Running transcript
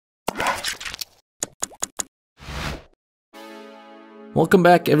Welcome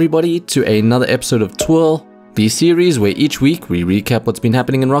back everybody to another episode of TWIRL, the series where each week we recap what's been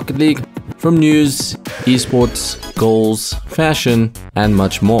happening in Rocket League, from news, esports, goals, fashion, and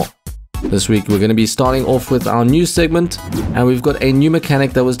much more. This week we're going to be starting off with our news segment, and we've got a new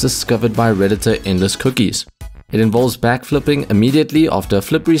mechanic that was discovered by Redditor EndlessCookies. It involves backflipping immediately after a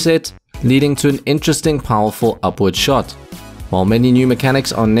flip reset, leading to an interesting, powerful upward shot. While many new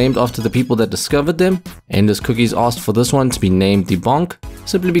mechanics are named after the people that discovered them, EndlessCookies asked for this one to be named the Bonk,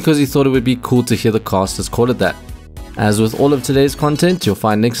 simply because he thought it would be cool to hear the casters call it that. As with all of today's content, you'll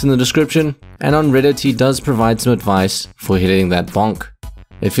find links in the description, and on Reddit he does provide some advice for hitting that bonk.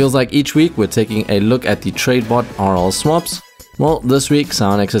 It feels like each week we're taking a look at the TradeBot RL swaps. Well, this week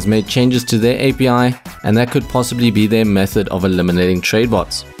SaoXIII has made changes to their API, and that could possibly be their method of eliminating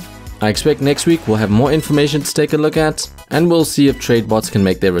TradeBots. I expect next week we'll have more information to take a look at, and we'll see if TradeBots can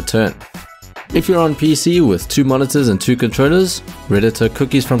make their return. If you're on PC with 2 monitors and 2 controllers, Redditor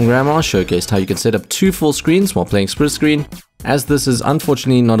Cookies from Grandma showcased how you can set up 2 full screens while playing split screen, as this is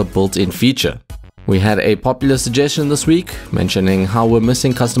unfortunately not a built-in feature. We had a popular suggestion this week, mentioning how we're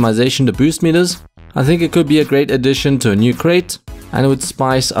missing customization to boost meters. I think it could be a great addition to a new crate, and it would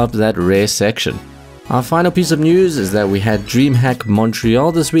spice up that rare section. Our final piece of news is that we had Dreamhack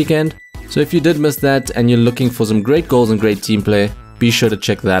Montreal this weekend, so if you did miss that and you're looking for some great goals and great team play, be sure to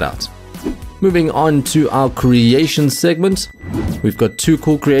check that out. Moving on to our creations segment, we've got 2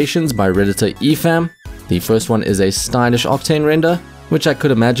 cool creations by Redditor efamm. The first one is a stylish Octane Render, which I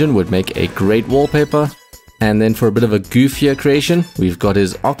could imagine would make a great wallpaper. And then for a bit of a goofier creation, we've got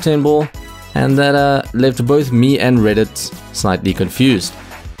his Octane Ball, and that left both me and Reddit slightly confused.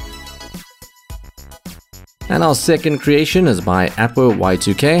 And our second creation is by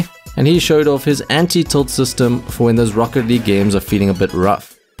ApoY2K, and he showed off his anti-tilt system for when those Rocket League games are feeling a bit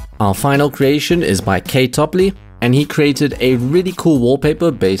rough. Our final creation is by KTopley, and he created a really cool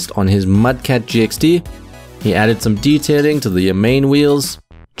wallpaper based on his Mudcat GXT. He added some detailing to the main wheels,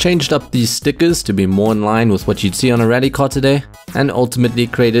 changed up these stickers to be more in line with what you'd see on a rally car today, and ultimately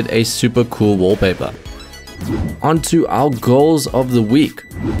created a super cool wallpaper. On to our goals of the week.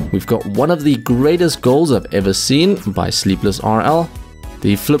 We've got one of the greatest goals I've ever seen by SleeplessRL.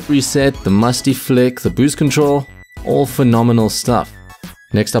 The flip reset, the musty flick, the boost control, all phenomenal stuff.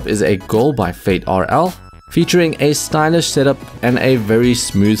 Next up is a goal by FateRL, featuring a stylish setup and a very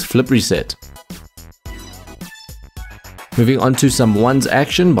smooth flip reset. Moving on to some ones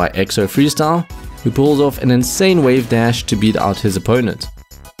action by Xofreestyle, who pulls off an insane wave dash to beat out his opponent.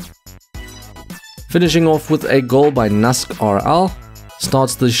 Finishing off with a goal by nuscRL,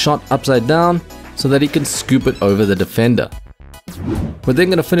 starts the shot upside down so that he can scoop it over the defender. We're then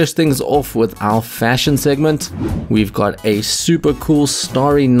going to finish things off with our fashion segment. We've got a super cool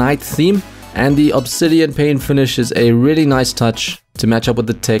Starry Night theme, and the obsidian paint finish is a really nice touch to match up with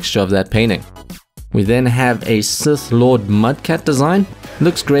the texture of that painting. We then have a Sith Lord Mudcat design.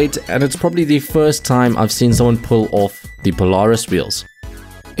 Looks great, and it's probably the first time I've seen someone pull off the Polaris wheels.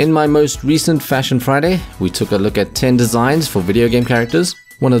 In my most recent Fashion Friday, we took a look at 10 designs for video game characters.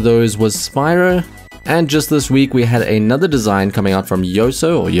 One of those was Spyro, and just this week we had another design coming out from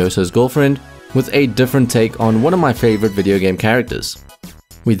Yoso, or Yoso's girlfriend, with a different take on one of my favorite video game characters.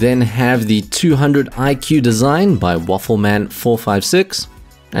 We then have the 200 IQ design by Waffleman456,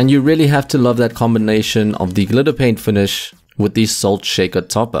 and you really have to love that combination of the glitter paint finish with the salt shaker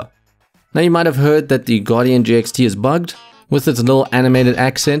topper. Now you might have heard that the Guardian GXT is bugged, with its little animated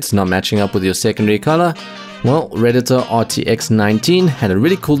accents not matching up with your secondary color. Well, Redditor RTX19 had a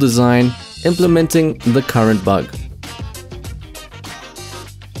really cool design implementing the current bug.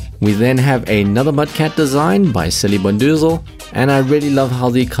 We then have another Mudcat design by Silly Bondoozle, and I really love how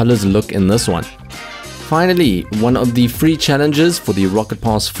the colors look in this one. Finally, one of the free challenges for the Rocket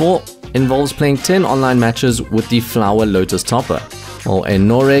Pass 4 involves playing 10 online matches with the Flower Lotus topper. Well,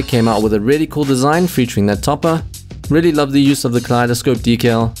 Anohre came out with a really cool design featuring that topper. Really love the use of the kaleidoscope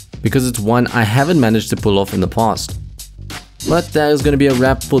decal, because it's one I haven't managed to pull off in the past. But that is going to be a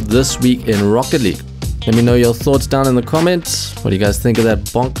wrap for this week in Rocket League. Let me know your thoughts down in the comments. What do you guys think of that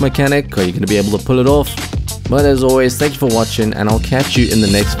bonk mechanic? Are you going to be able to pull it off? But as always, thank you for watching, and I'll catch you in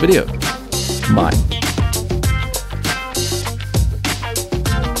the next video. Bye.